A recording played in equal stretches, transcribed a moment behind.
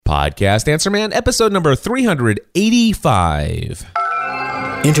Podcast Answer Man, episode number 385.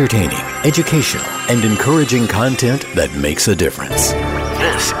 Entertaining, educational, and encouraging content that makes a difference.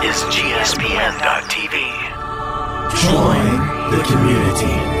 This is GSPN.TV. Join the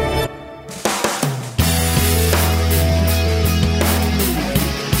community.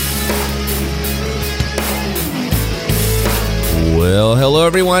 Well, hello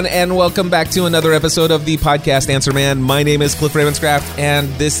everyone, and welcome back to another episode of the Podcast Answer Man. My name is Cliff Ravenscraft, and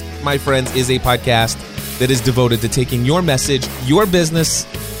this, my friends, is a podcast that is devoted to taking your message, your business,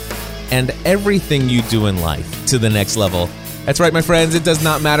 and everything you do in life to the next level. That's right, my friends. It does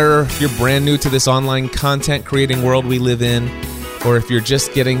not matter if you're brand new to this online content creating world we live in, or if you're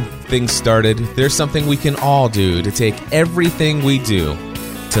just getting things started. There's something we can all do to take everything we do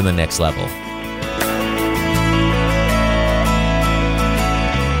to the next level.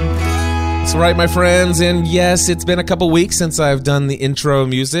 That's right, my friends, and yes, it's been a couple weeks since I've done the intro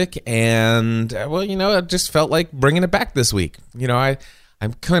music, and, well, I just felt like bringing it back this week. I'm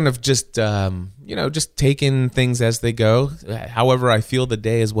kind of just, just taking things as they go. However I feel the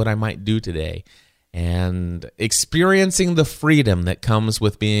day is what I might do today, and experiencing the freedom that comes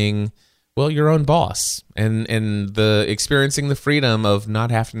with being, well, your own boss, and experiencing the freedom of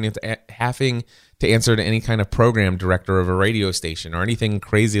not having to answer to any kind of program director of a radio station or anything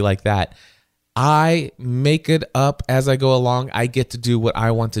crazy like that. I make it up as I go along. I get to do what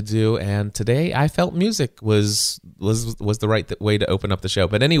I want to do, and today I felt music was the right way to open up the show.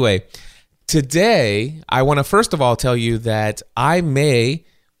 But anyway, today I want to first of all tell you that I may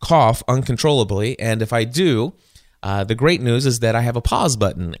cough uncontrollably, and if I do, the great news is that I have a pause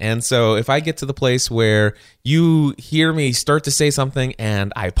button. And so if I get to the place where you hear me start to say something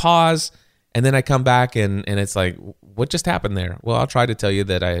and I pause, and then I come back and it's like, what just happened there? Well, I'll try to tell you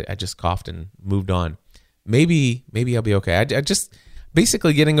that I just coughed and moved on. Maybe I'll be okay. I just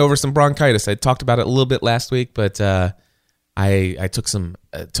basically getting over some bronchitis. I talked about it a little bit last week, but I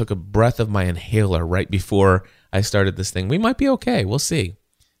took a breath of my inhaler right before I started this thing. We might be okay. We'll see.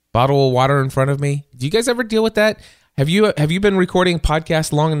 Bottle of water in front of me. Do you guys ever deal with that? Have you been recording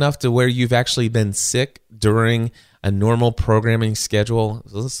podcasts long enough to where you've actually been sick during a normal programming schedule?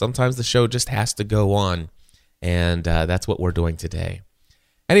 Sometimes the show just has to go on, and that's what we're doing today.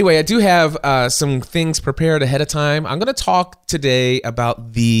 Anyway, I do have some things prepared ahead of time. I'm going to talk today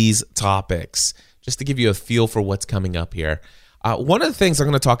about these topics, just to give you a feel for what's coming up here. One of the things I'm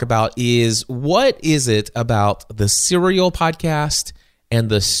going to talk about is, what is it about the Serial podcast and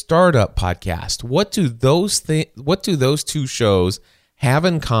the Startup podcast? What do those two shows have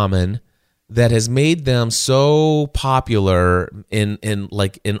in common that has made them so popular in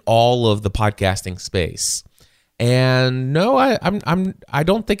all of the podcasting space? And no, I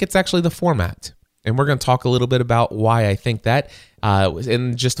don't think it's actually the format. And we're going to talk a little bit about why I think that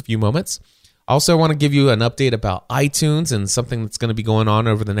in just a few moments. Also, I want to give you an update about iTunes and something that's going to be going on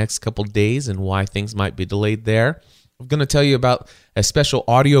over the next couple days and why things might be delayed there. I'm going to tell you about a special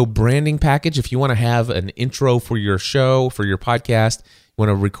audio branding package. If you want to have an intro for your show, for your podcast, you want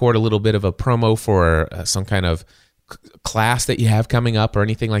to record a little bit of a promo for some kind of class that you have coming up or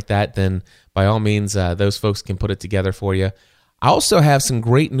anything like that, then by all means, those folks can put it together for you. I also have some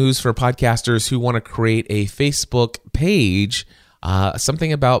great news for podcasters who want to create a Facebook page,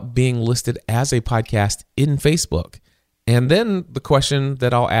 something about being listed as a podcast in Facebook. And then the question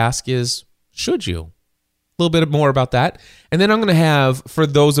that I'll ask is, should you? A little bit more about that. And then I'm going to have, for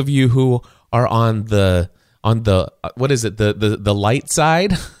those of you who are on the what is it, the light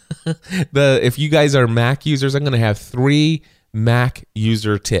side, if you guys are Mac users, I'm going to have 3 Mac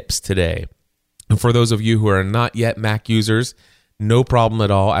user tips today. And for those of you who are not yet Mac users, no problem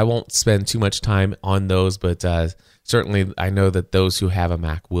at all. I won't spend too much time on those, but certainly I know that those who have a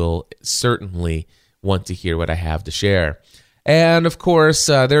Mac will certainly want to hear what I have to share. And of course,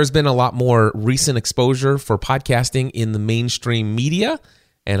 there's been a lot more recent exposure for podcasting in the mainstream media,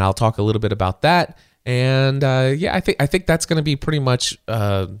 and I'll talk a little bit about that. And I think that's going to be pretty much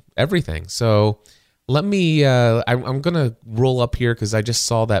everything. So let me. I'm going to roll up here because I just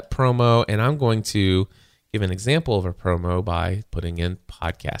saw that promo, and I'm going to give an example of a promo by putting in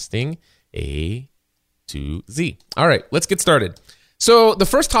podcasting A to Z. All right, let's get started. So the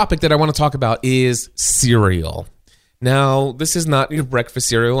first topic that I want to talk about is Serial. Now, this is not your breakfast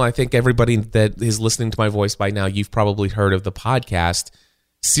cereal. I think everybody that is listening to my voice by now, you've probably heard of the podcast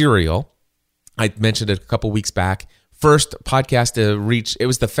Serial. I mentioned it a couple weeks back. First podcast to reach, it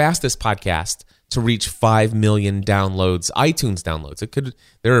was the fastest podcast to reach 5 million downloads, iTunes downloads.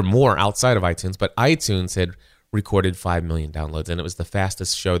 There are more outside of iTunes, but iTunes had recorded 5 million downloads, and it was the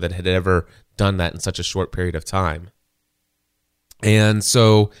fastest show that had ever done that in such a short period of time. And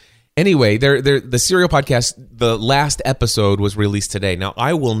so anyway, the Serial podcast, the last episode was released today. Now,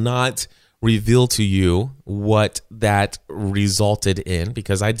 I will not reveal to you what that resulted in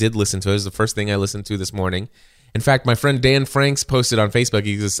because I did listen to it. It was the first thing I listened to this morning. In fact, my friend Dan Franks posted on Facebook,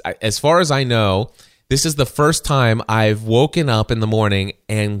 he goes, as far as I know, this is the first time I've woken up in the morning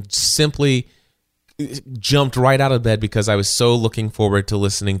and simply jumped right out of bed because I was so looking forward to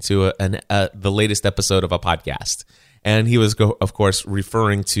listening to the latest episode of a podcast. And he was, of course,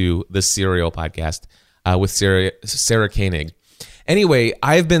 referring to the Serial podcast with Sarah Koenig. Anyway,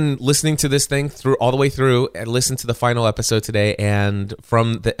 I've been listening to this thing all the way through and listened to the final episode today. And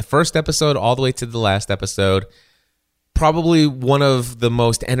from the first episode all the way to the last episode, probably one of the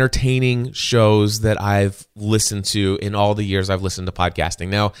most entertaining shows that I've listened to in all the years I've listened to podcasting.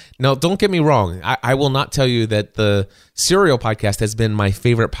 Now, don't get me wrong. I will not tell you that the Serial podcast has been my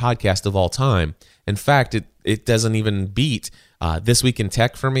favorite podcast of all time. In fact, it doesn't even beat This Week in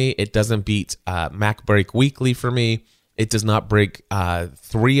Tech for me. It doesn't beat Mac Break Weekly for me. It does not break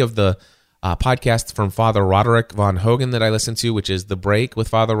three of the podcasts from Father Roderick Von Hogan that I listen to, which is The Break with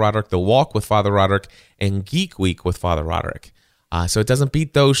Father Roderick, The Walk with Father Roderick, and Geek Week with Father Roderick. So it doesn't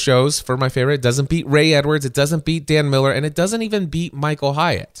beat those shows for my favorite. It doesn't beat Ray Edwards. It doesn't beat Dan Miller. And it doesn't even beat Michael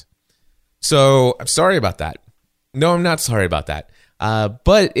Hyatt. So I'm sorry about that. No, I'm not sorry about that.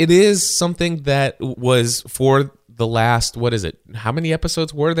 But it is something that was for the last, what is it? How many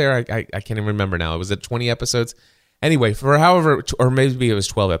episodes were there? I can't even remember now. Was it 20 episodes? Anyway, for however, or maybe it was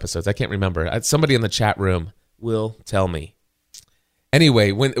 12 episodes. I can't remember. Somebody in the chat room will tell me.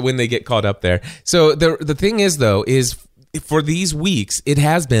 Anyway, when they get caught up there. So the thing is, though, is for these weeks, it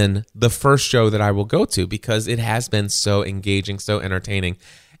has been the first show that I will go to because it has been so engaging, so entertaining.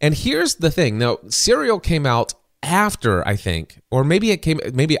 And here's the thing. Now, Serial came out after, I think, or maybe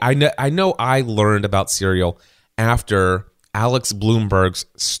I know I learned about Serial after Alex Blumberg's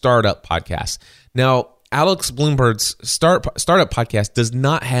startup podcast. Now, Alex Blumberg's startup podcast does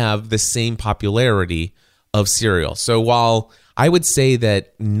not have the same popularity of Serial. So while I would say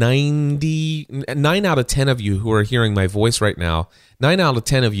that 9 out of 10 of you who are hearing my voice right now, 9 out of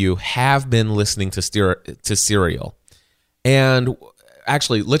 10 of you have been listening to Serial. And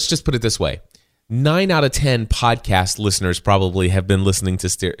actually, let's just put it this way. 9 out of 10 podcast listeners probably have been listening to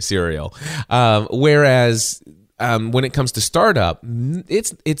Serial. Whereas when it comes to startup,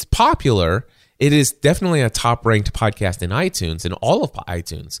 it's popular. It is definitely a top-ranked podcast in iTunes, in all of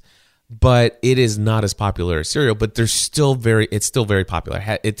iTunes, but it is not as popular as Serial. But it's still very popular.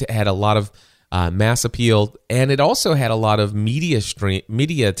 It had a lot of mass appeal, and it also had a lot of media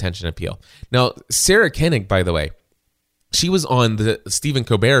attention appeal. Now, Sarah Koenig, by the way, she was on the Stephen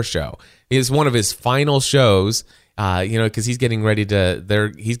Colbert Show. It is one of his final shows. Because he's getting ready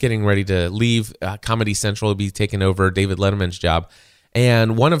to leave Comedy Central to be taking over David Letterman's job.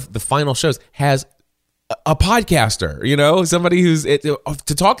 And one of the final shows has a podcaster, somebody who's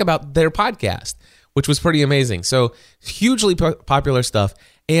to talk about their podcast, which was pretty amazing. So hugely popular stuff.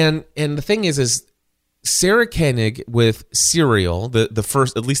 And the thing is Sarah Koenig with Serial, the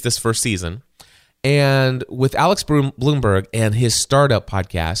first, at least this first season, and with Alex Blumberg and his startup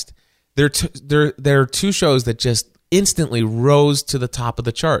podcast, there are two shows that just instantly rose to the top of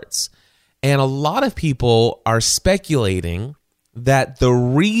the charts. And a lot of people are speculating that the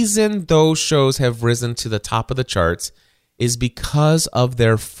reason those shows have risen to the top of the charts is because of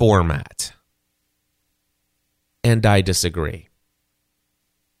their format. And I disagree.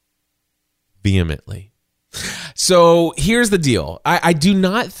 Vehemently. So here's the deal. I do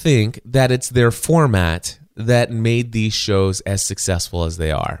not think that it's their format that made these shows as successful as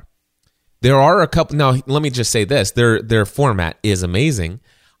they are. There are a couple. Now, let me just say this. Their format is amazing.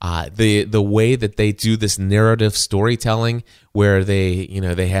 The way that they do this narrative storytelling, where they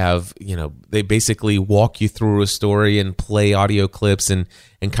basically walk you through a story and play audio clips and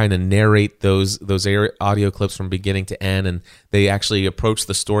kind of narrate those audio clips from beginning to end, and they actually approach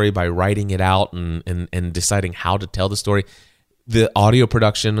the story by writing it out and deciding how to tell the story. The audio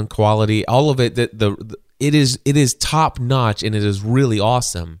production and quality, all of it, it is top notch and it is really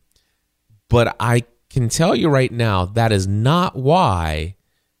awesome. But I can tell you right now, that is not why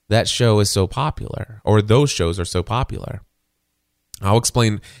that show is so popular, or those shows are so popular. I'll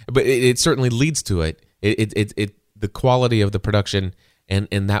explain, but it certainly leads to it. The quality of the production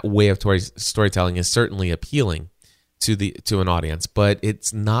and that way of storytelling is certainly appealing to an audience, but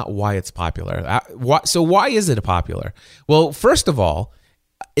it's not why it's popular. So why is it popular? Well, first of all,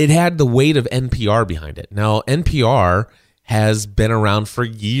 it had the weight of NPR behind it. Now, NPR has been around for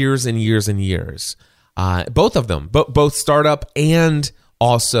years and years and years. Both of them, both startup and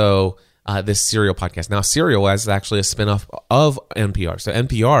also this Serial podcast. Now, Serial is actually a spinoff of NPR. So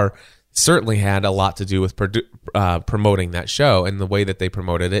NPR certainly had a lot to do with promoting that show, and the way that they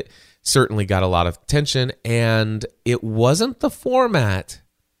promoted it certainly got a lot of attention. And it wasn't the format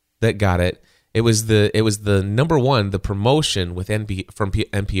that got it. It was the number one, the promotion with from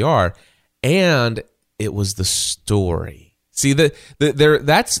NPR, and it was the story. See,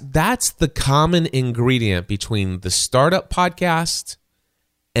 that's the common ingredient between the Startup podcast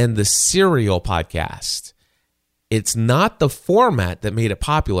and the Serial podcast. It's not the format that made it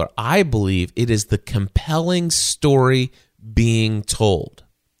popular. I believe it is the compelling story being told.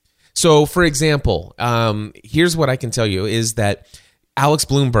 So, for example, here's what I can tell you is that Alex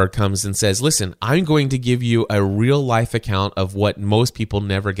Blumberg comes and says, listen, I'm going to give you a real life account of what most people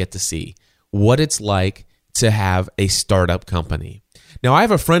never get to see, what it's like to have a startup company. Now, I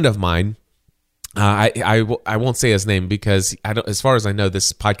have a friend of mine. I won't say his name because as far as I know,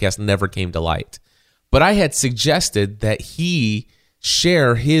 this podcast never came to light. But I had suggested that he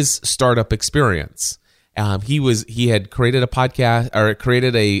share his startup experience. He had created a podcast or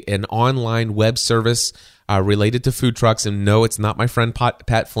created an online web service related to food trucks. And no, it's not my friend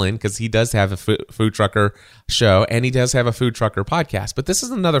Pat Flynn, because he does have a food trucker show and he does have a food trucker podcast. But this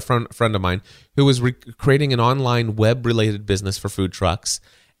is another friend of mine who was creating an online web related business for food trucks.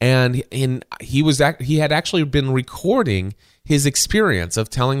 And he had actually been recording his experience of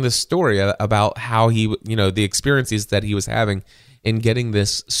telling this story about how the experiences that he was having in getting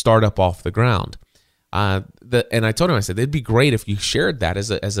this startup off the ground. And I told him, I said, it'd be great if you shared that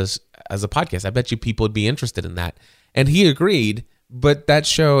as a podcast. I bet you people would be interested in that. And he agreed, but that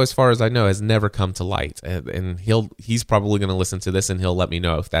show, as far as I know, has never come to light. And he's probably going to listen to this and he'll let me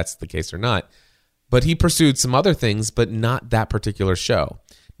know if that's the case or not. But he pursued some other things, but not that particular show.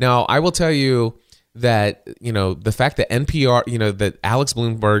 Now, I will tell you that, the fact that NPR, that Alex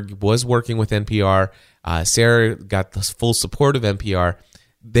Blumberg was working with NPR, Sarah got the full support of NPR.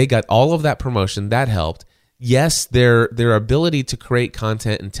 They got all of that promotion. That helped. Yes, their ability to create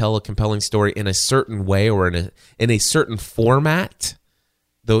content and tell a compelling story in a certain way or in a certain format.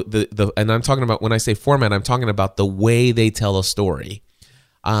 And I'm talking about, when I say format, I'm talking about the way they tell a story.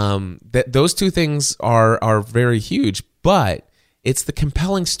 Those two things are very huge, but it's the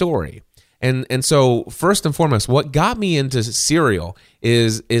compelling story. And so first and foremost, what got me into Serial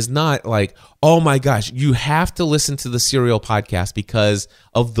is not like, oh my gosh, you have to listen to the Serial podcast because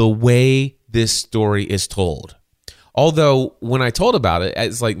of the way this story is told. Although when I told about it,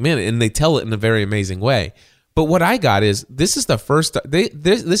 it's like, man, and they tell it in a very amazing way. But what I got is, this is the first,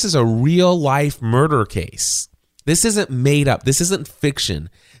 this is a real life murder case. This isn't made up. This isn't fiction.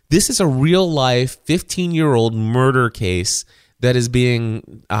 This is a real life 15-year-old murder case that is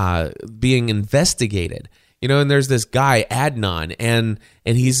being investigated. And there's this guy Adnan, and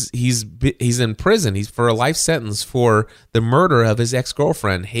he's in prison. He's for a life sentence for the murder of his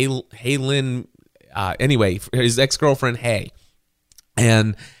ex-girlfriend, Haylin. Anyway, his ex-girlfriend Hay,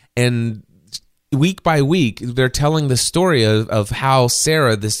 and week by week they're telling the story of how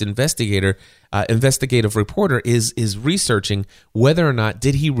Sarah, this investigative reporter, is researching whether or not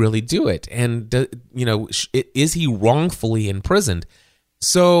did he really do it, and is he wrongfully imprisoned.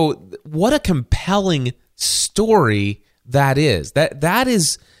 So what a compelling story that is. That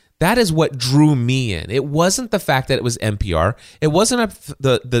is what drew me in. It wasn't the fact that it was NPR. It wasn't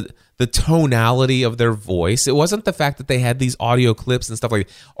the tonality of their voice. It wasn't the fact that they had these audio clips and stuff like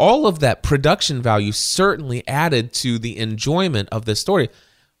that. All of that production value certainly added to the enjoyment of this story.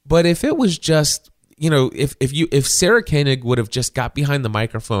 But if it was just, if Sarah Koenig would have just got behind the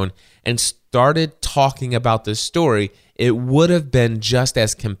microphone and started talking about this story, it would have been just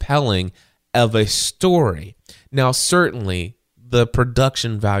as compelling of a story. Now, certainly, the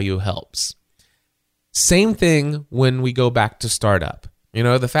production value helps. Same thing when we go back to startup.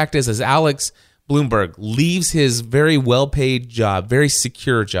 The fact is, as Alex Blumberg leaves his very well-paid job, very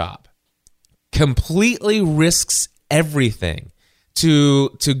secure job, completely risks everything to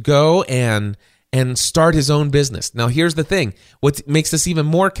go and start his own business. Now, here's the thing. What makes this even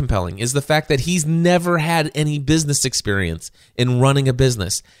more compelling is the fact that he's never had any business experience in running a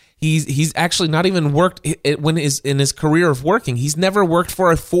business. He's actually not even worked in his career of working. He's never worked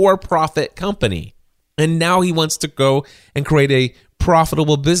for a for-profit company. And now he wants to go and create a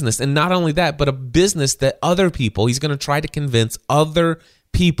profitable business. And not only that, but a business that he's going to try to convince other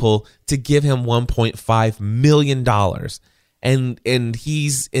people to give him $1.5 million. And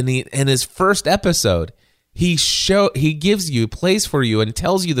he's in his first episode, he plays for you and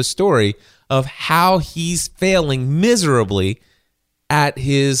tells you the story of how he's failing miserably at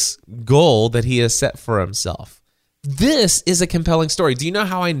his goal that he has set for himself. This is a compelling story. Do you know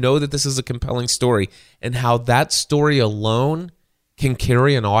how I know that this is a compelling story and how that story alone can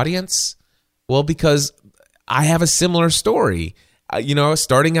carry an audience? Well, because I have a similar story.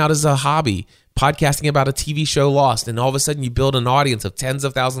 Starting out as a hobby, podcasting about a TV show Lost, and all of a sudden you build an audience of tens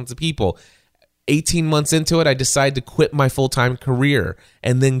of thousands of people. 18 months into it, I decided to quit my full-time career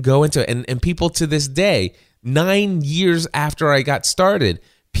and then go into it. And people to this day, 9 years after I got started,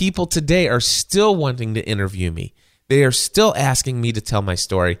 people today are still wanting to interview me. They are still asking me to tell my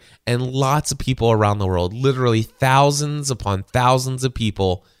story. And lots of people around the world, literally thousands upon thousands of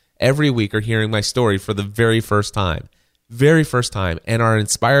people every week are hearing my story for the very first time, and are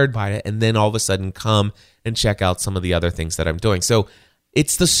inspired by it. And then all of a sudden come and check out some of the other things that I'm doing. So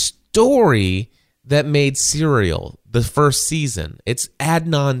it's the story that made Serial the first season. It's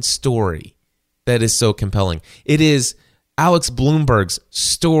Adnan's story that is so compelling. It is Alex Blumberg's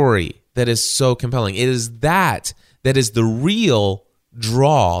story that is so compelling. It is that is the real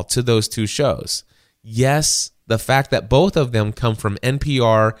draw to those two shows. Yes, the fact that both of them come from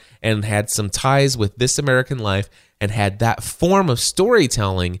NPR and had some ties with This American Life and had that form of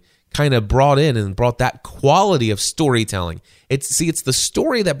storytelling kind of brought that quality of storytelling. It's the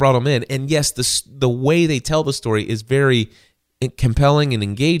story that brought them in. And yes, the way they tell the story is very compelling and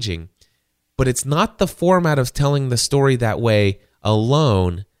engaging, but it's not the format of telling the story that way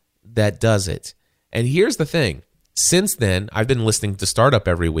alone that does it. And here's the thing. Since then, I've been listening to Startup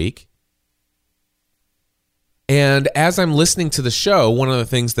every week. And as I'm listening to the show, one of the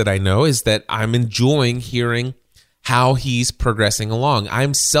things that I know is that I'm enjoying hearing how he's progressing along.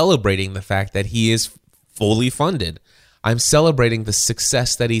 I'm celebrating the fact that he is fully funded. I'm celebrating the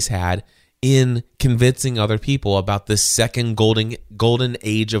success that he's had in convincing other people about this second golden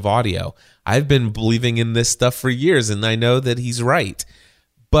age of audio. I've been believing in this stuff for years, and I know that he's right.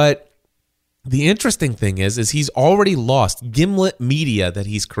 But the interesting thing is he's already lost Gimlet Media that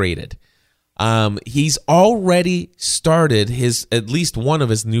he's created. He's already started at least one of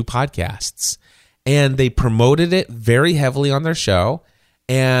his new podcasts, and they promoted it very heavily on their show.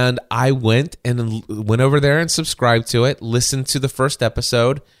 And I went over there and subscribed to it, listened to the first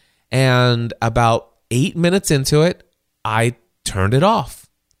episode, and about 8 minutes into it, I turned it off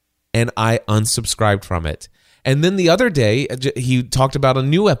and I unsubscribed from it. And then the other day, he talked about a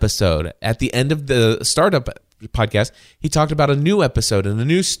new episode. At the end of the Startup podcast, he talked about a new episode and a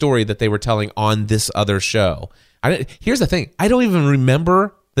new story that they were telling on this other show. Here's the thing. I don't even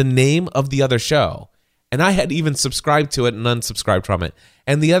remember the name of the other show. And I had even subscribed to it and unsubscribed from it.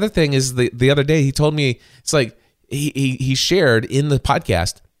 And the other thing is the other day, he told me, it's like he shared in the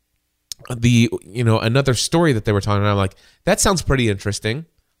podcast another story that they were talking about. I'm like, that sounds pretty interesting.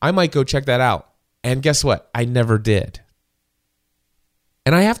 I might go check that out. And guess what? I never did.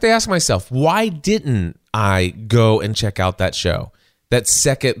 And I have to ask myself, why didn't I go and check out that show, that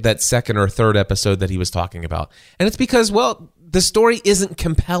second or third episode that he was talking about? And it's because, well, the story isn't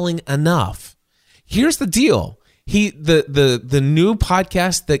compelling enough. Here's the deal. The new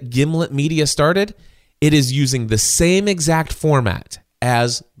podcast that Gimlet Media started, it is using the same exact format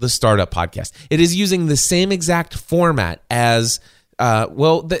as the Startup podcast. It is using the same exact format as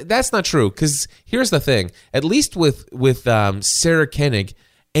that's not true, because here's the thing. At least with Sarah Koenig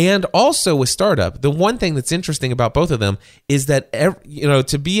and also with Startup, the one thing that's interesting about both of them is that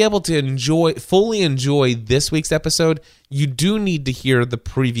to be able to fully enjoy this week's episode, you do need to hear the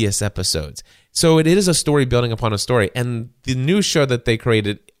previous episodes. So it is a story building upon a story, and the new show that they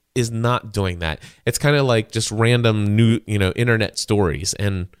created is not doing that. It's kind of like just random new internet stories,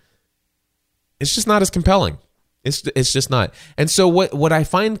 and it's just not as compelling. It's just not. And so what I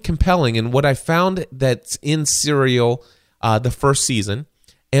find compelling, and what I found that's in Serial, the first season,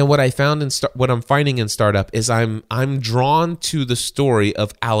 and what I found what I'm finding in Startup is I'm drawn to the story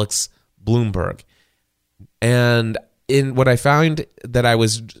of Alex Blumberg. And in what I found that I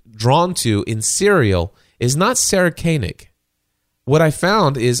was drawn to in Serial is not Sarah Koenig. What I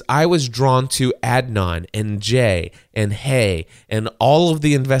found is I was drawn to Adnan and Jay and Hay and all of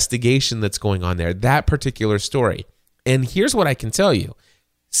the investigation that's going on there, that particular story. And here's what I can tell you.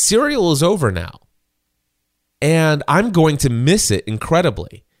 Serial is over now, and I'm going to miss it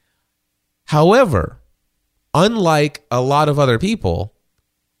incredibly. However, unlike a lot of other people,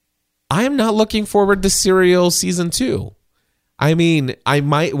 I am not looking forward to Serial Season 2. I mean, I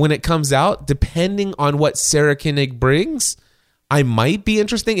might, when it comes out, depending on what Sarah Koenig brings, I might be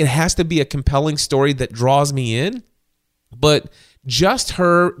interesting. It has to be a compelling story that draws me in. But just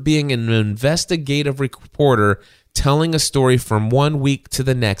her being an investigative reporter telling a story from one week to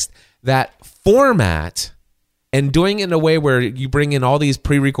the next, that format And doing it in a way where you bring in all these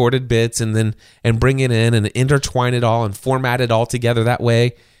pre-recorded bits and bring it in and intertwine it all and format it all together that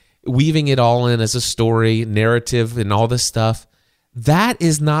way, weaving it all in as a story, narrative, and all this stuff, that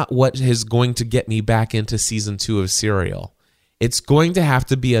is not what is going to get me back into season 2 of Serial. It's going to have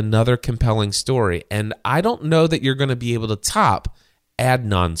to be another compelling story. And I don't know that you're going to be able to top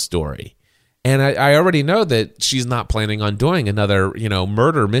Adnan's story. And I already know that she's not planning on doing another,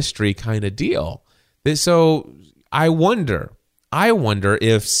 murder mystery kind of deal. So I wonder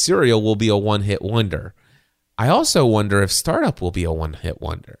if Serial will be a one-hit wonder. I also wonder if Startup will be a one-hit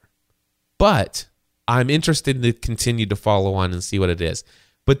wonder. But I'm interested to continue to follow on and see what it is.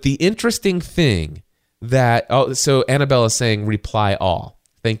 But the interesting thing so Annabelle is saying reply all.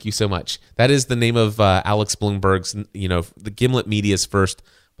 Thank you so much. That is the name of Alex Blumberg's, the Gimlet Media's first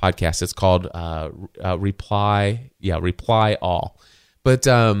podcast. It's called Reply All. But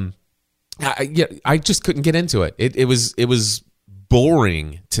I just couldn't get into it. It was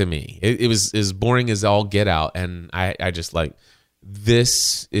boring to me. It was as boring as all get out, and I just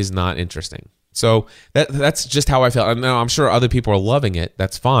this is not interesting. So that's just how I felt. Now I'm sure other people are loving it.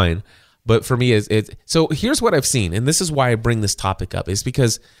 That's fine. But for me, so here's what I've seen, and this is why I bring this topic up, is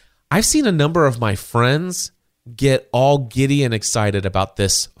because I've seen a number of my friends get all giddy and excited about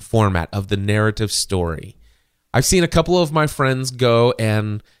this format of the narrative story. I've seen a couple of my friends go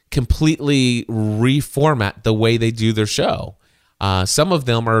and completely reformat the way they do their show. Some of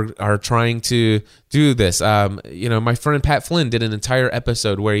them are trying to do this. My friend Pat Flynn did an entire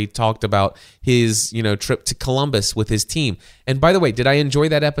episode where he talked about his, trip to Columbus with his team. And by the way, did I enjoy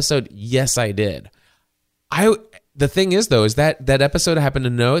that episode? Yes, I did. The thing is, though, is that episode, I happen to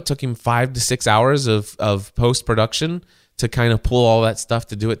know it took him 5 to 6 hours of post-production to kind of pull all that stuff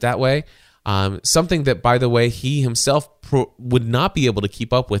to do it that way. Something that, by the way, he himself would not be able to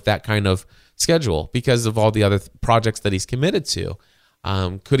keep up with that kind of schedule because of all the other projects that he's committed to.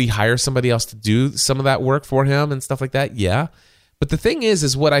 Could he hire somebody else to do some of that work for him and stuff like that? Yeah. But the thing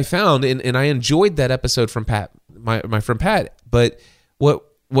is what I found, and I enjoyed that episode from Pat, my friend Pat, but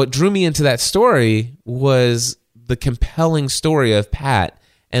what drew me into that story was the compelling story of Pat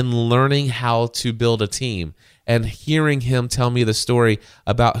and learning how to build a team and hearing him tell me the story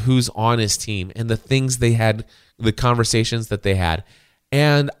about who's on his team and the things they had, the conversations that they had.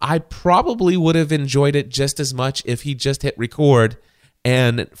 And I probably would have enjoyed it just as much if he just hit record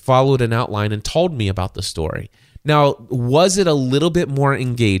and followed an outline and told me about the story. Now, was it a little bit more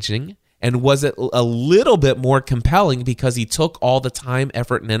engaging? And was it a little bit more compelling because he took all the time,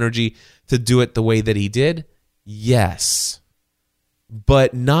 effort, and energy to do it the way that he did? Yes.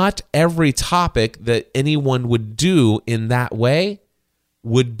 But not every topic that anyone would do in that way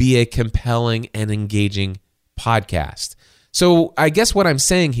would be a compelling and engaging podcast. So I guess what I'm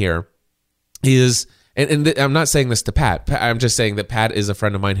saying here is, and I'm not saying this to Pat. I'm just saying that Pat is a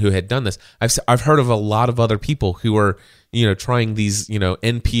friend of mine who had done this. I've heard of a lot of other people who are, trying these,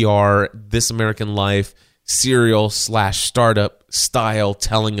 NPR, This American Life, Serial / startup style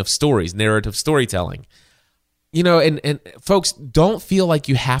telling of stories, narrative storytelling. And folks, don't feel like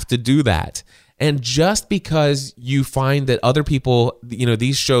you have to do that. And just because you find that other people,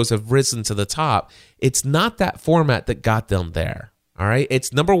 these shows have risen to the top, it's not that format that got them there. All right.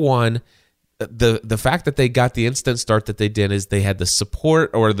 It's number one, the fact that they got the instant start that they did is they had the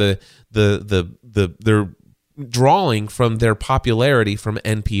support or their drawing from their popularity from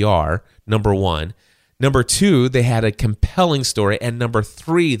NPR, number one. Number two, they had a compelling story. And number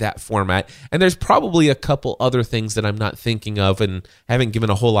three, that format. And there's probably a couple other things that I'm not thinking of and haven't given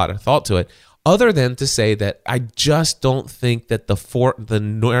a whole lot of thought to it, other than to say that I just don't think that the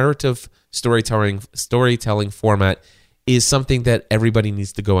narrative storytelling format is something that everybody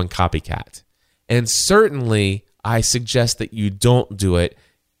needs to go and copycat. And certainly, I suggest that you don't do it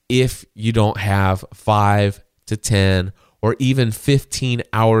if you don't have 5 to 10 or even 15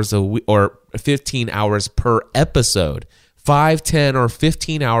 hours a week or 15 hours per episode, 5, 10, or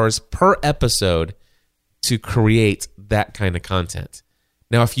 15 hours per episode to create that kind of content.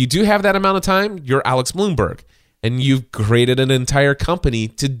 Now, if you do have that amount of time, you're Alex Blumberg, and you've created an entire company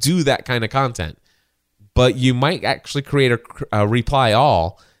to do that kind of content. But you might actually create a reply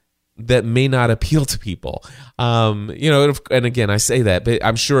all that may not appeal to people. And again, I say that, but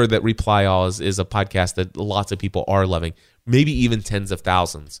I'm sure that Reply All is a podcast that lots of people are loving, maybe even tens of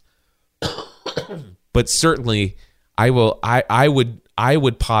thousands. But certainly, I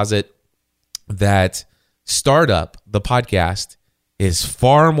would posit that Startup, the podcast, is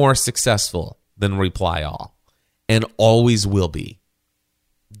far more successful than Reply All, and always will be.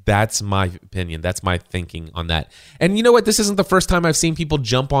 That's my opinion. That's my thinking on that. And you know what? This isn't the first time I've seen people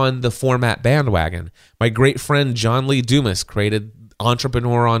jump on the format bandwagon. My great friend John Lee Dumas created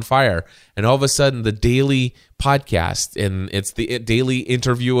Entrepreneur on Fire, and all of a sudden the daily podcast, and it's the daily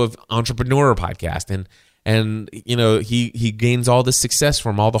interview of Entrepreneur podcast, and you know, he gains all the success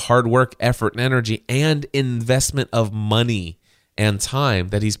from all the hard work, effort, and energy and investment of money and time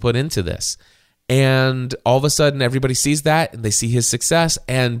that he's put into this. And all of a sudden everybody sees that and they see his success,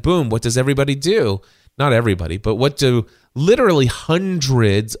 and boom, what does everybody do? Not everybody, but what do literally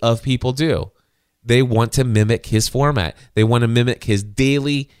hundreds of people do? They want to mimic his format. They want to mimic his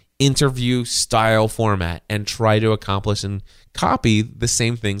daily interview style format and try to accomplish and copy the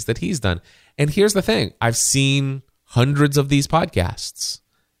same things that he's done. And here's the thing. I've seen hundreds of these podcasts.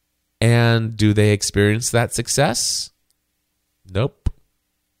 And do they experience that success? Nope.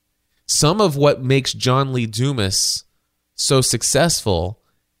 Some of what makes John Lee Dumas so successful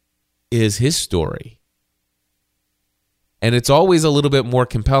is his story. And it's always a little bit more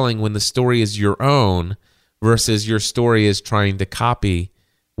compelling when the story is your own versus your story is trying to copy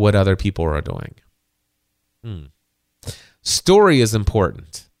what other people are doing. Story is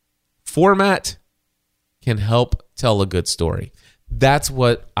important. Format can help tell a good story. That's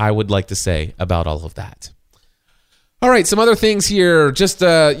what I would like to say about all of that. All right, some other things here. Just,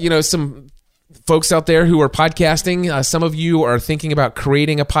 some folks out there who are podcasting. Some of you are thinking about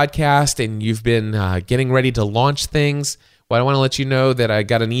creating a podcast and you've been getting ready to launch things. Well, I want to let you know that I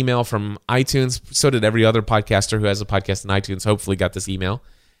got an email from iTunes. So did every other podcaster who has a podcast in iTunes. Hopefully got this email.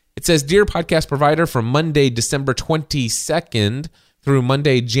 It says, Dear Podcast Provider, from Monday, December 22nd through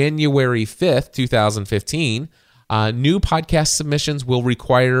Monday, January 5th, 2015, new podcast submissions will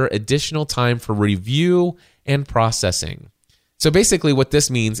require additional time for review and processing. So basically what this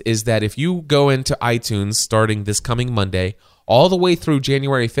means is that if you go into iTunes starting this coming Monday, all the way through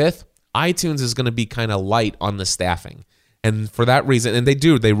January 5th, iTunes is going to be kind of light on the staffing. And for that reason, and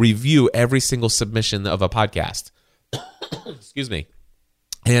they review every single submission of a podcast. Excuse me.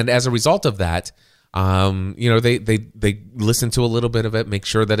 And as a result of that, they listen to a little bit of it, make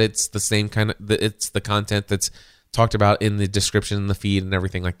sure that it's the same kind of, it's the content that's talked about in the description and the feed and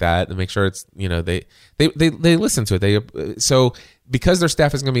everything like that, and make sure it's, they listen to it. So because their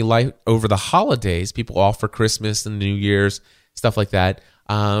staff is going to be light over the holidays, people off for Christmas and New Year's, stuff like that,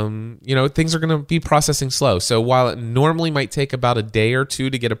 things are going to be processing slow. So while it normally might take about a day or two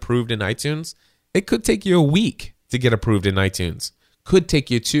to get approved in iTunes, it could take you a week to get approved in iTunes. Could take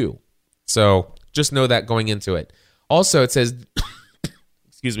you 2. So just know that going into it. Also, it says,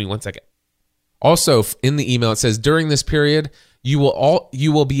 excuse me, 1 second. Also, in the email, it says, during this period, you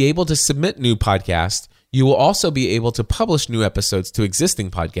will be able to submit new podcasts. You will also be able to publish new episodes to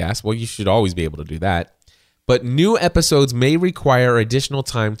existing podcasts. Well, you should always be able to do that. But new episodes may require additional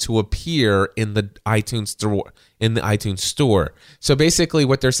time to appear in the iTunes store. So basically,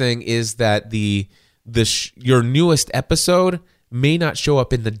 what they're saying is that your newest episode may not show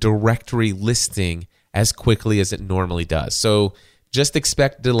up in the directory listing as quickly as it normally does. So just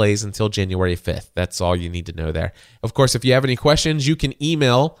expect delays until January 5th. That's all you need to know there. Of course, if you have any questions, you can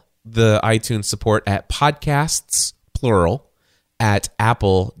email the iTunes support at podcasts, plural, at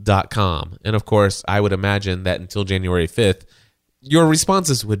apple.com. And of course, I would imagine that until January 5th, your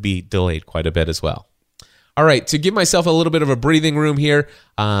responses would be delayed quite a bit as well. All right, to give myself a little bit of a breathing room here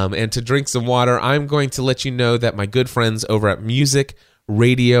and to drink some water, I'm going to let you know that my good friends over at Music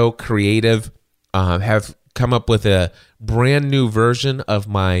Radio Creative have come up with a brand new version of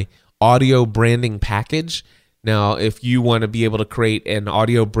my audio branding package. Now, if you want to be able to create an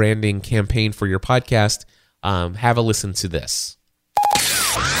audio branding campaign for your podcast, have a listen to this.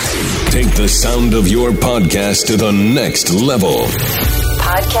 Take the sound of your podcast to the next level.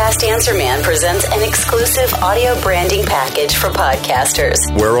 Podcast Answer Man presents an exclusive audio branding package for podcasters,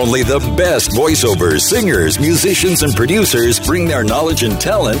 where only the best voiceovers, singers, musicians, and producers bring their knowledge and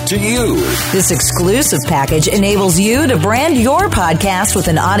talent to you. This exclusive package enables you to brand your podcast with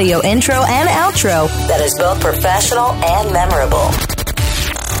an audio intro and outro that is both professional and memorable.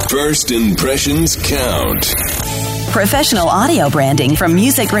 First impressions count. Professional audio branding from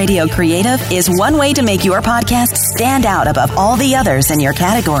Music Radio Creative is one way to make your podcast stand out above all the others in your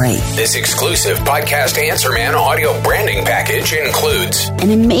category. This exclusive Podcast Answer Man audio branding package includes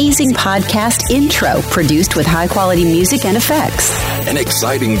an amazing podcast intro produced with high-quality music and effects, an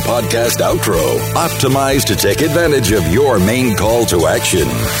exciting podcast outro optimized to take advantage of your main call to action,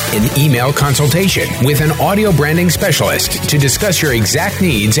 an email consultation with an audio branding specialist to discuss your exact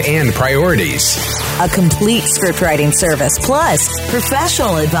needs and priorities, a complete script writing service, plus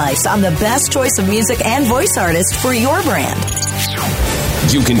professional advice on the best choice of music and voice artist for your brand.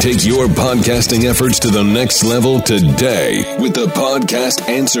 You can take your podcasting efforts to the next level today with the Podcast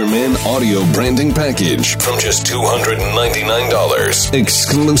Answer Man audio branding package from just $299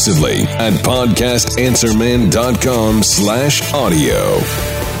 exclusively at podcastanswerman.com/audio.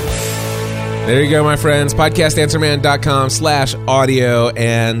 There you go, my friends. podcastanswerman.com/audio.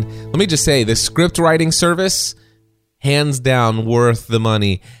 And let me just say, this script writing service, hands down worth the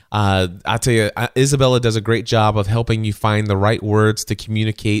money. I'll tell you, Isabella does a great job of helping you find the right words to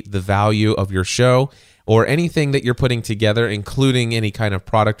communicate the value of your show or anything that you're putting together, including any kind of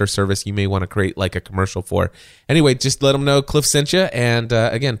product or service you may want to create like a commercial for. Anyway, just let them know Cliff sent you. And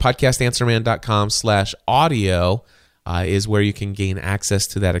again, podcastanswerman.com/audio is where you can gain access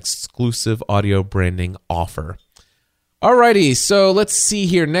to that exclusive audio branding offer. Alrighty, so let's see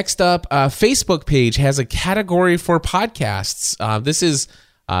here. Next up, Facebook page has a category for podcasts. This is,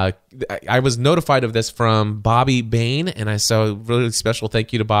 I was notified of this from Bobby Bain, and I saw a really special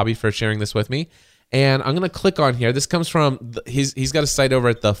thank you to Bobby for sharing this with me. And I'm going to click on here. This comes from, he's got a site over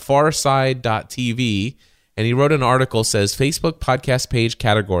at thefarside.tv, and he wrote an article, says Facebook podcast page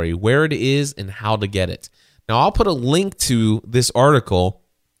category, where it is and how to get it. Now, I'll put a link to this article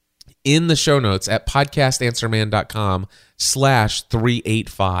in the show notes at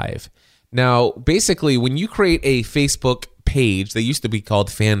podcastanswerman.com/385. Now, basically, when you create a Facebook page, they used to be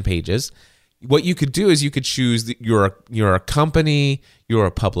called fan pages. What you could do is you could choose you're a company, you're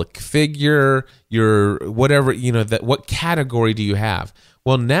a public figure, you're whatever, what category do you have?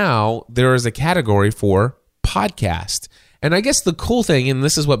 Well, now there is a category for podcast. And I guess the cool thing, and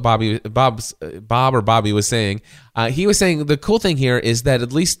this is what Bobby was saying, he was saying the cool thing here is that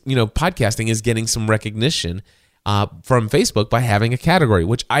at least, podcasting is getting some recognition from Facebook by having a category,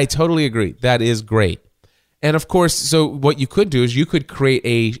 which I totally agree. That is great. And of course, so what you could do is you could create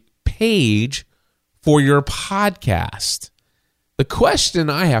a page for your podcast. The question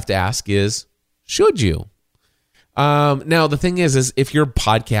I have to ask is, should you? Now, the thing is if your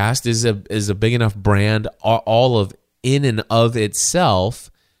podcast is a big enough brand, all of in and of itself,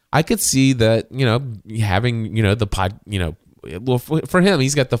 I could see that, having, the pod, well, for him,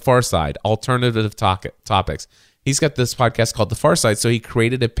 he's got the Far Side, alternative topics. He's got this podcast called The Far Side, so he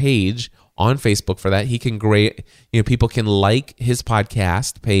created a page on Facebook for that. He can people can like his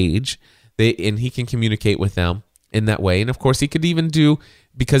podcast page, and he can communicate with them in that way. And of course, he could even do,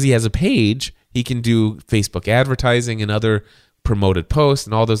 because he has a page, he can do Facebook advertising and other promoted posts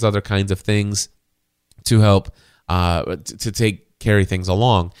and all those other kinds of things to help to carry things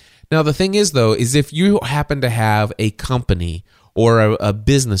along. Now, the thing is, though, is if you happen to have a company or a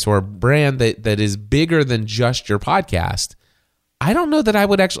business or a brand that is bigger than just your podcast, I don't know that I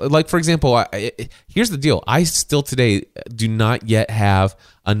would actually, like, for example, here's the deal. I still today do not yet have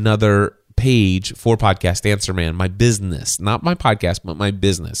another page for Podcast Answer Man, my business, not my podcast, but my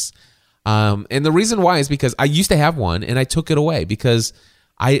business. And the reason why is because I used to have one and I took it away because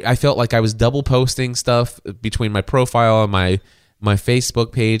I felt like I was double posting stuff between my profile and my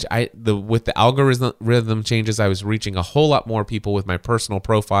Facebook page. With the algorithm changes, I was reaching a whole lot more people with my personal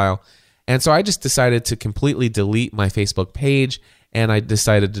profile. And so I just decided to completely delete my Facebook page, and I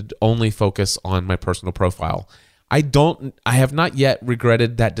decided to only focus on my personal profile. I have not yet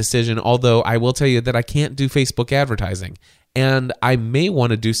regretted that decision, although I will tell you that I can't do Facebook advertising. And I may want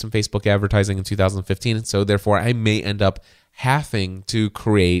to do some Facebook advertising in 2015, and so therefore I may end up having to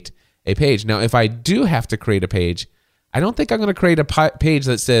create a page. Now, if I do have to create a page, I don't think I'm going to create a page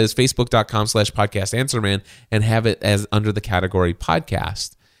that says facebook.com/podcastanswerman and have it as under the category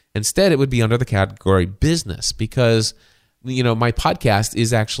podcast. Instead, it would be under the category business because, my podcast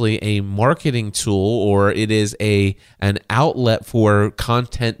is actually a marketing tool, or it is an outlet for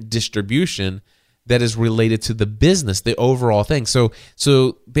content distribution that is related to the business, the overall thing. So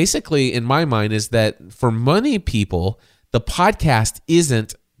basically, in my mind, is that for many people, the podcast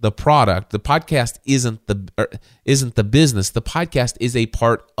isn't the product. The podcast isn't the business. The podcast is a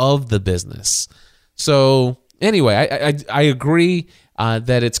part of the business. So anyway, I agree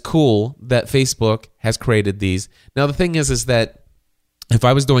that it's cool that Facebook has created these. Now, the thing is that if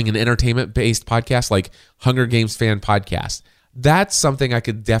I was doing an entertainment-based podcast like Hunger Games fan podcast, that's something I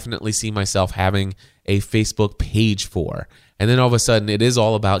could definitely see myself having a Facebook page for. And then all of a sudden, it is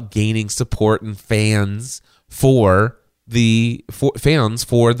all about gaining support and fans for the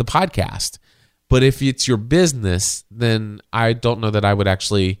podcast. But if it's your business, then I don't know that I would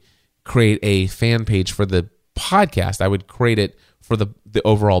actually create a fan page for the podcast. I would create it for the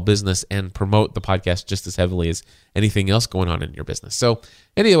overall business and promote the podcast just as heavily as anything else going on in your business. So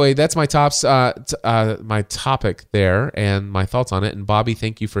anyway, that's my my topic there and my thoughts on it. And Bobby,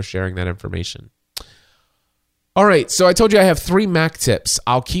 thank you for sharing that information. All right, so I told you I have 3 Mac tips.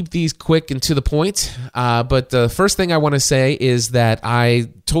 I'll keep these quick and to the point, but the first thing I want to say is that I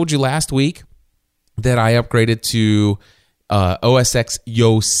told you last week that I upgraded to OS X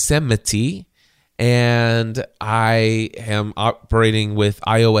Yosemite, and I am operating with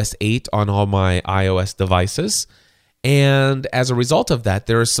iOS 8 on all my iOS devices. And as a result of that,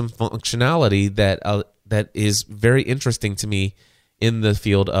 there is some functionality that is very interesting to me in the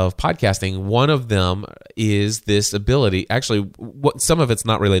field of podcasting. One of them is this ability, actually, some of it's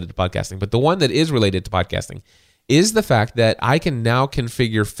not related to podcasting, but the one that is related to podcasting is the fact that I can now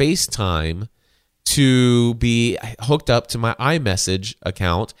configure FaceTime to be hooked up to my iMessage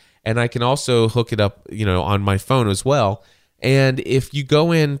account, and I can also hook it up, on my phone as well. And if you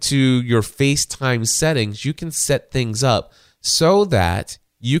go into your FaceTime settings, you can set things up so that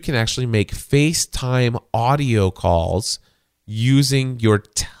you can actually make FaceTime audio calls using your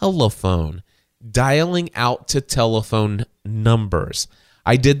telephone, dialing out to telephone numbers.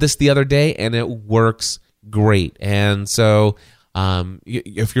 I did this the other day, and it works great. And so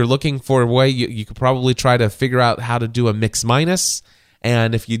if you're looking for a way, you could probably try to figure out how to do a mix minus.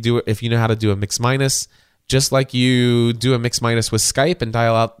 And if you know how to do a mix minus, just like you do a mix minus with Skype and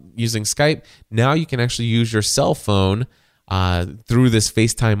dial out using Skype, now you can actually use your cell phone through this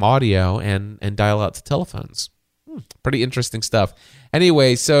FaceTime audio and dial out to telephones. Pretty interesting stuff.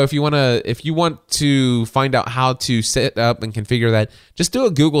 Anyway, so if you want to find out how to set up and configure that, just do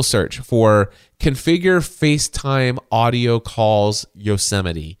a Google search for configure FaceTime audio calls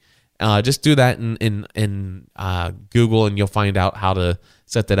Yosemite. Just do that in Google, and you'll find out how to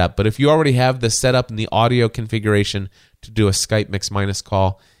set that up. But if you already have the setup and the audio configuration to do a Skype mix minus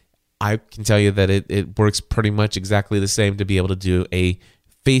call, I can tell you that it works pretty much exactly the same to be able to do a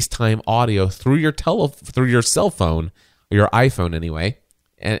FaceTime audio through your cell phone, or your iPhone anyway,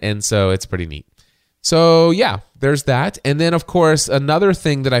 and so it's pretty neat. So yeah, there's that. And then of course another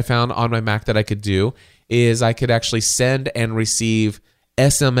thing that I found on my Mac that I could do is I could actually send and receive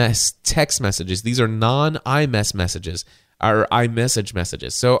SMS text messages. These are non-iMess messages, or iMessage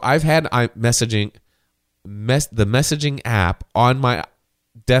messages. So I've had the messaging app on my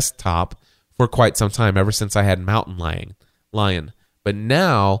desktop for quite some time, ever since I had Mountain Lion. But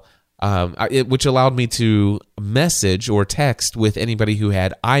now, which allowed me to message or text with anybody who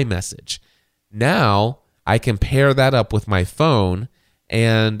had iMessage. Now, I can pair that up with my phone,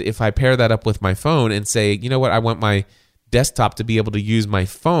 and if I pair that up with my phone and say, you know what, I want my desktop to be able to use my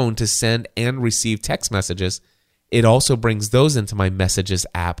phone to send and receive text messages, it also brings those into my Messages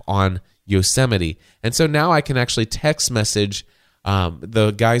app on Yosemite. And so now I can actually text message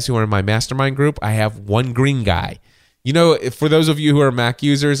the guys who are in my mastermind group. I have one green guy. For those of you who are Mac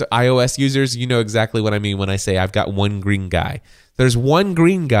users, iOS users, you know exactly what I mean when I say I've got one green guy. There's one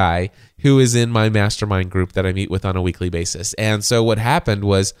green guy who is in my mastermind group that I meet with on a weekly basis. And so what happened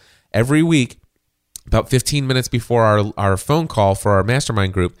was every week, about 15 minutes before our phone call for our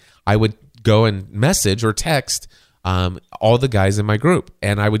mastermind group, I would go and message or text all the guys in my group.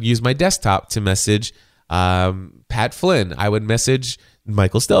 And I would use my desktop to message Pat Flynn. I would message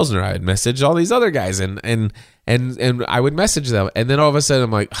Michael Stelzner. I would message all these other guys, and I would message them. And then all of a sudden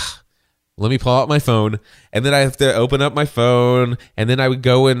I'm like, let me pull out my phone, and then I have to open up my phone, and then I would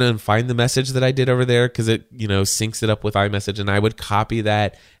go in and find the message that I did over there, because it syncs it up with iMessage, and I would copy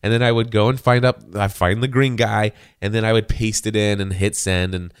that, and then I would go and find the green guy, and then I would paste it in and hit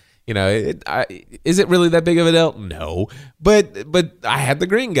send. And is it really that big of a deal? No, but I had the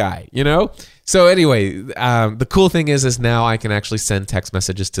green guy, So anyway, the cool thing is now I can actually send text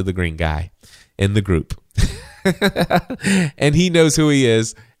messages to the green guy in the group, and he knows who he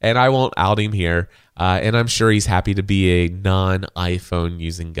is, and I won't out him here. And I'm sure he's happy to be a non-iPhone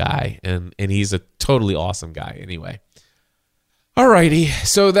using guy, and he's a totally awesome guy anyway. Alrighty,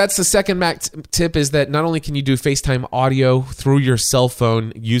 so that's the second Mac tip, is that not only can you do FaceTime audio through your cell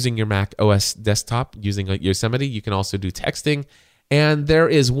phone using your Mac OS desktop using Yosemite, you can also do texting. And there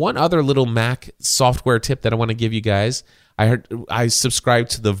is one other little Mac software tip that I want to give you guys. I subscribe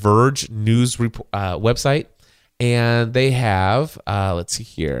to the Verge news website, and they have, let's see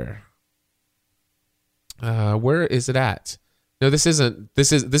here. Where is it at? No, this isn't.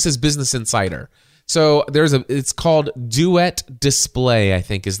 This is Business Insider. So it's called Duet Display, I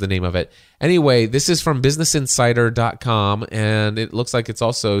think is the name of it. Anyway, this is from businessinsider.com, and it looks like it's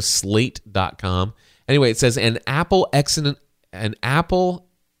also slate.com. Anyway, it says an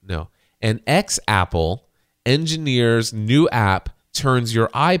ex-Apple engineer's new app turns your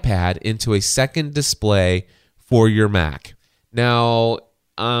iPad into a second display for your Mac. Now,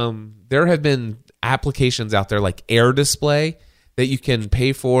 there have been applications out there like Air Display that you can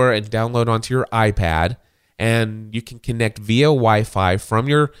pay for and download onto your iPad, and you can connect via Wi-Fi from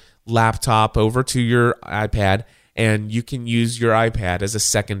your laptop over to your iPad, and you can use your iPad as a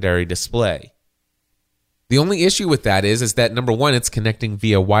secondary display. The only issue with that is that number one, it's connecting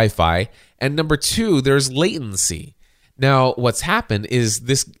via Wi-Fi, and number two, there's latency. Now, what's happened is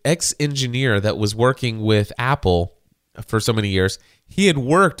this ex-engineer that was working with Apple for so many years, he had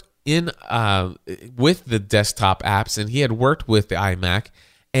worked with the desktop apps, and he had worked with the iMac,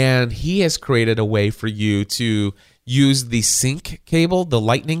 and he has created a way for you to use the sync cable, the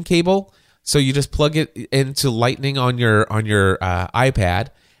lightning cable. So you just plug it into lightning on your iPad,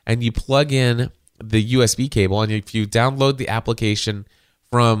 and you plug in the USB cable, and if you download the application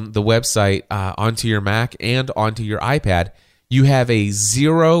from the website onto your Mac and onto your iPad, you have a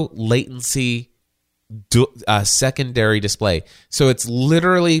zero latency secondary display. So it's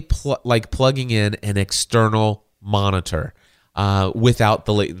literally like plugging in an external monitor without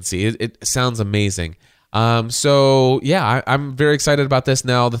the latency. It sounds amazing. So yeah, I'm very excited about this.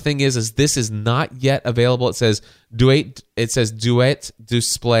 Now the thing is this is not yet available. It says Duet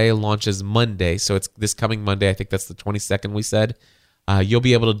Display launches Monday, so it's this coming Monday. I think that's the 22nd. We said you'll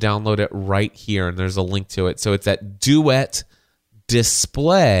be able to download it right here, and there's a link to it. So it's at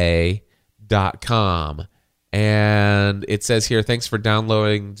duetdisplay.com, and it says here, thanks for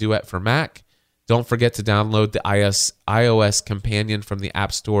downloading Duet for Mac. Don't forget to download the iOS companion from the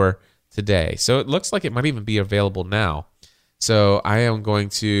App Store today. So it looks like it might even be available now. So I am going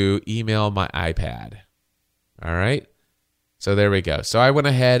to email my iPad. All right. So there we go. So I went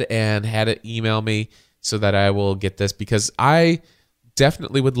ahead and had it email me so that I will get this, because I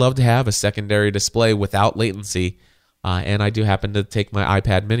definitely would love to have a secondary display without latency. And I do happen to take my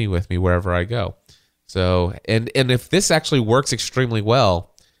iPad mini with me wherever I go. So, and if this actually works extremely well,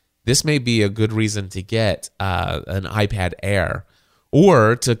 this may be a good reason to get an iPad Air,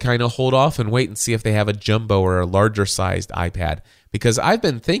 or to kind of hold off and wait and see if they have a jumbo or a larger sized iPad. Because I've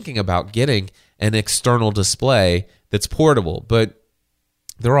been thinking about getting an external display that's portable, but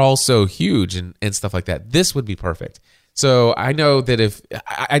they're all so huge and stuff like that. This would be perfect. So I know that if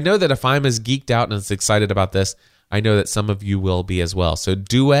I'm as geeked out and as excited about this, I know that some of you will be as well. So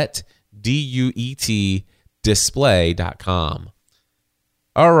Duet, DUET, display.com.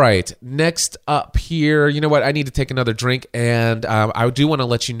 All right, next up here, you know what? I need to take another drink, and I do want to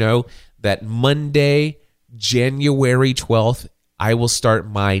let you know that Monday, January 12th, I will start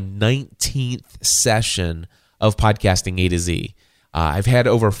my 19th session of Podcasting A to Z. I've had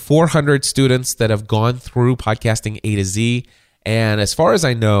over 400 students that have gone through Podcasting A to Z, and as far as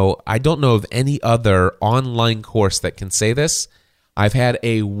I know, I don't know of any other online course that can say this. I've had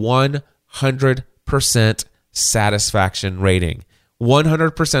a 100% satisfaction rating.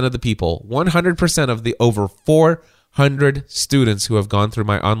 100% of the people, 100% of the over 400 students who have gone through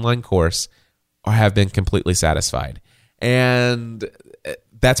my online course have been completely satisfied. And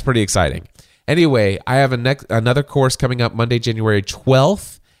that's pretty exciting. Anyway, I have another course coming up Monday, January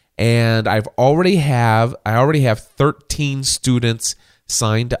 12th, and I already have 13 students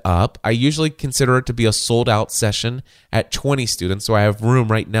signed up. I usually consider it to be a sold out session at 20 students, so I have room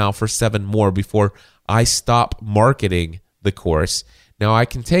right now for 7 more before I stop marketing the course. Now, I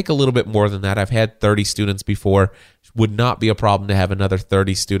can take a little bit more than that. I've had 30 students before. Would not be a problem to have another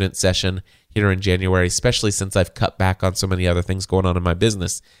 30 student session here in January, especially since I've cut back on so many other things going on in my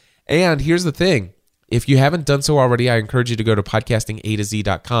business. And here's the thing. If you haven't done so already, I encourage you to go to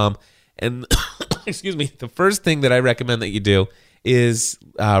podcastingatoz.com. And excuse me, the first thing that I recommend that you do is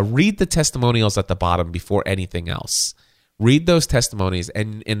read the testimonials at the bottom before anything else. Read those testimonies.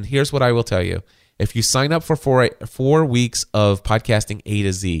 And here's what I will tell you. If you sign up for 4 weeks of Podcasting A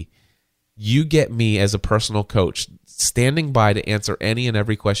to Z, you get me as a personal coach standing by to answer any and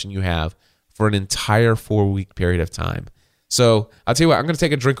every question you have for an entire 4-week period of time. So I'll tell you what, I'm going to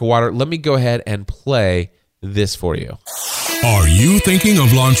take a drink of water. Let me go ahead and play this for you. Are you thinking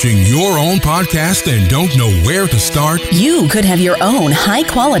of launching your own podcast and don't know where to start? You could have your own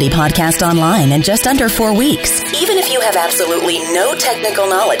high-quality podcast online in just under 4 weeks, even if you have absolutely no technical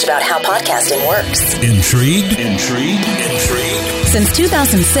knowledge about how podcasting works. Intrigued? Since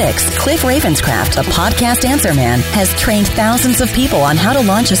 2006, Cliff Ravenscraft, a podcast answer man, has trained thousands of people on how to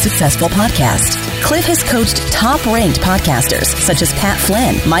launch a successful podcast. Cliff has coached top-ranked podcasters such as Pat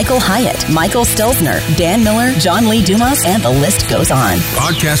Flynn, Michael Hyatt, Michael Stelzner, Dan Miller, John Lee Dumas, and the list goes on.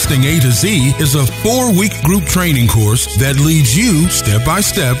 Podcasting A to Z is a 4-week group training course that leads you step by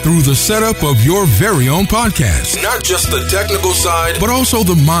step through the setup of your very own podcast. Not just the technical side, but also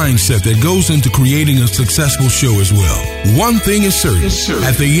the mindset that goes into creating a successful show as well. One thing is certain.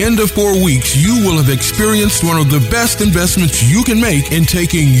 At the end of 4 weeks, you will have experienced one of the best investments you can make in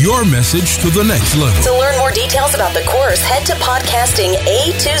taking your message to the next level. To learn more details about the course, head to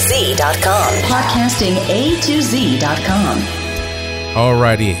podcastinga2z.com. Podcastinga2z.com.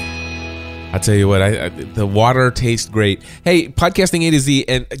 Alrighty. I'll tell you what, the water tastes great. Hey, Podcasting A to Z,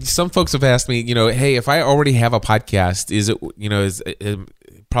 and some folks have asked me, hey, if I already have a podcast, it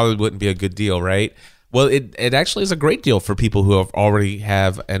probably wouldn't be a good deal, right? Well, it actually is a great deal for people who already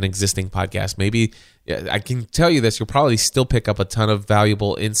have an existing podcast. Maybe, I can tell you this, you'll probably still pick up a ton of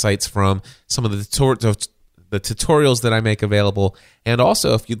valuable insights from some of the tutorials that I make available. And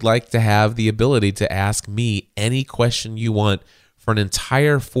also, if you'd like to have the ability to ask me any question you want for an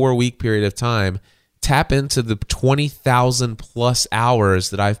entire 4-week period of time, tap into the 20,000 plus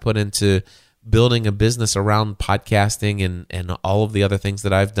hours that I've put into building a business around podcasting and all of the other things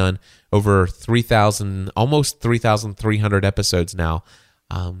that I've done over 3,000, almost 3,300 episodes now.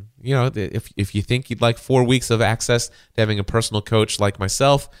 If you think you'd like 4 weeks of access to having a personal coach like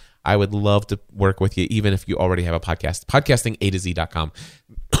myself, I would love to work with you, even if you already have a podcast. Podcastinga2z.com.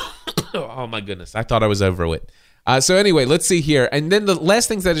 Oh my goodness, I thought I was over it. So anyway, let's see here. And then the last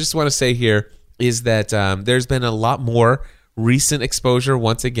things I just want to say here is that there's been a lot more recent exposure.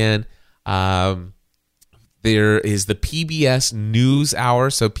 Once again, there is the PBS News Hour.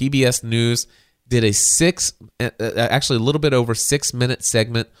 So PBS News did actually a little bit over 6-minute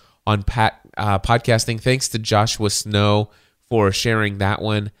segment on podcasting. Thanks to Joshua Snow for sharing that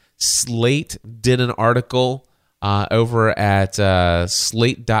one. Slate did an article over at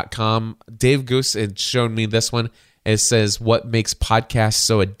slate.com. Dave Goose had shown me this one. It says, what makes podcasts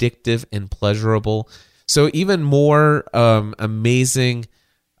so addictive and pleasurable? So even more amazing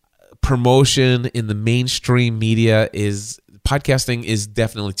promotion in the mainstream media is podcasting is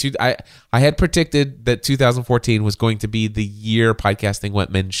definitely I had predicted that 2014 was going to be the year podcasting went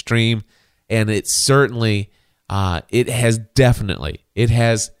mainstream, and it certainly it has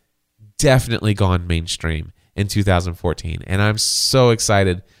definitely gone mainstream in 2014, and I'm so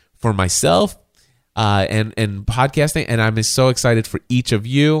excited for myself and podcasting, and I'm so excited for each of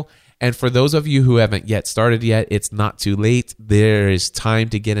you. And for those of you who haven't yet started yet, it's not too late. There is time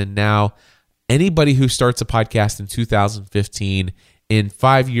to get in now. Anybody who starts a podcast in 2015, in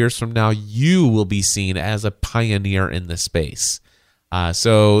 5 years from now, you will be seen as a pioneer in this space.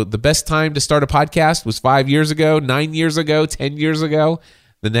 So the best time to start a podcast was 5 years ago, 9 years ago, 10 years ago.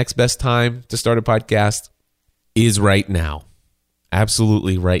 The next best time to start a podcast is right now.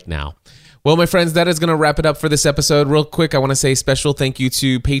 Absolutely right now. Well, my friends, that is going to wrap it up for this episode. Real quick, I want to say a special thank you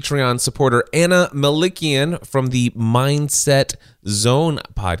to Patreon supporter Anna Malikian from the Mindset Zone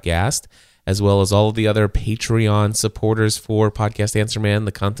podcast, as well as all of the other Patreon supporters for Podcast Answer Man,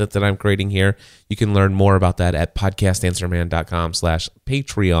 the content that I'm creating here. You can learn more about that at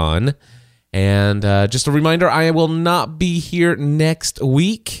podcastanswerman.com/Patreon. And just a reminder, I will not be here next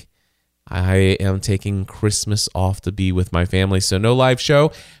week. I am taking Christmas off to be with my family, so no live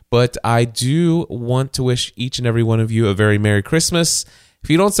show. But I do want to wish each and every one of you a very Merry Christmas. If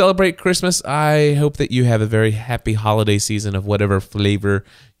you don't celebrate Christmas, I hope that you have a very happy holiday season of whatever flavor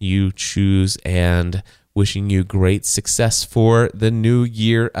you choose, and wishing you great success for the new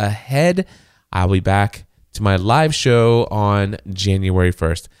year ahead. I'll be back to my live show on January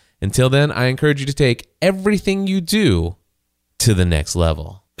 1st. Until then, I encourage you to take everything you do to the next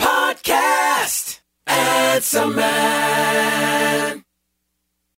level. Podcast Answer Man.